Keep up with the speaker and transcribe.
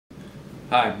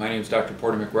Hi, my name is Dr.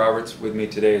 Porter McRoberts. With me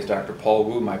today is Dr. Paul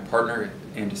Wu, my partner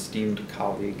and esteemed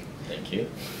colleague. Thank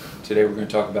you. Today we're going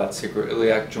to talk about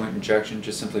sacroiliac joint injection,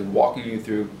 just simply walking you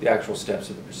through the actual steps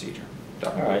of the procedure.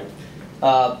 Dr. All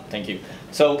right. Thank you.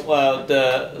 So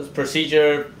the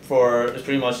procedure is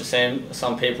pretty much the same.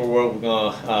 Some paperwork, we're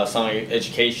gonna some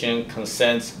education,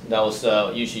 consent that was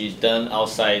usually done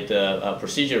outside the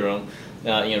procedure room in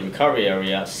a recovery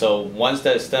area. So once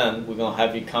that's done, we're gonna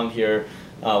have you come here,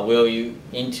 wheel you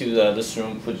into this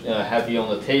room, have you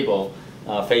on the table,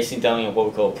 facing down in what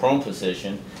we call prone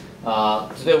position.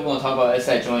 Today we're going to talk about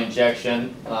SI joint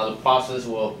injection. The process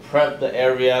will prep the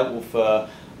area with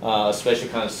a special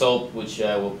kind of soap which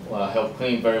will help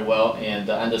clean very well, and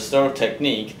under stir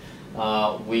technique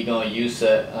we're going to use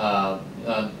a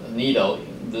needle.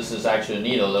 This is actually a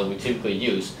needle that we typically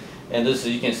use, and this,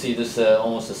 you can see, this is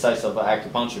almost the size of an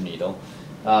acupuncture needle,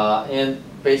 and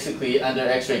basically under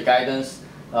x-ray guidance,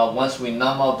 once we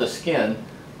numb out the skin,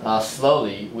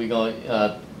 slowly we're going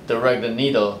to direct the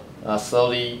needle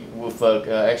slowly with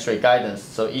x-ray guidance.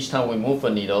 So each time we move a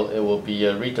needle, it will be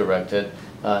redirected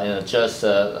and adjust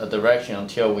a direction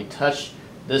until we touch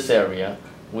this area,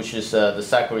 which is the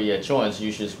sacroiliac joints,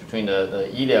 usually between the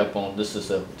iliac bone. This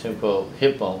is a typical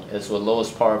hip bone. It's the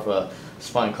lowest part of a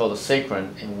spine called the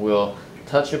sacrum, and we'll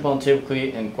touch the bone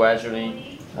typically and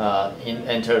gradually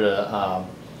enter the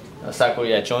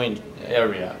sacroiliac joint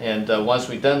area. And once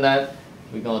we've done that,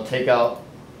 we're going to take out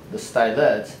the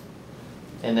stylet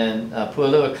and then put a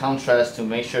little contrast to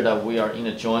make sure that we are in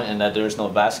the joint and that there is no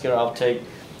vascular uptake.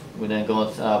 We then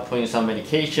go put in some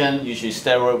medication, usually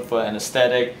steroid for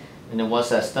anesthetic, and then once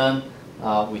that's done,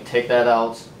 we take that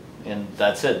out, and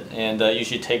that's it. And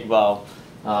usually take about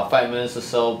 5 minutes or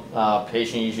so.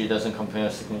 Patient usually doesn't complain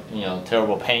of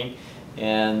terrible pain,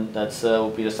 and that's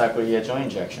will be the sacroiliac joint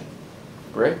injection.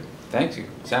 Great, thank you.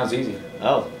 Sounds easy.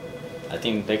 Oh, I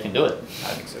think they can do it.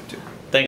 I think so too. Thank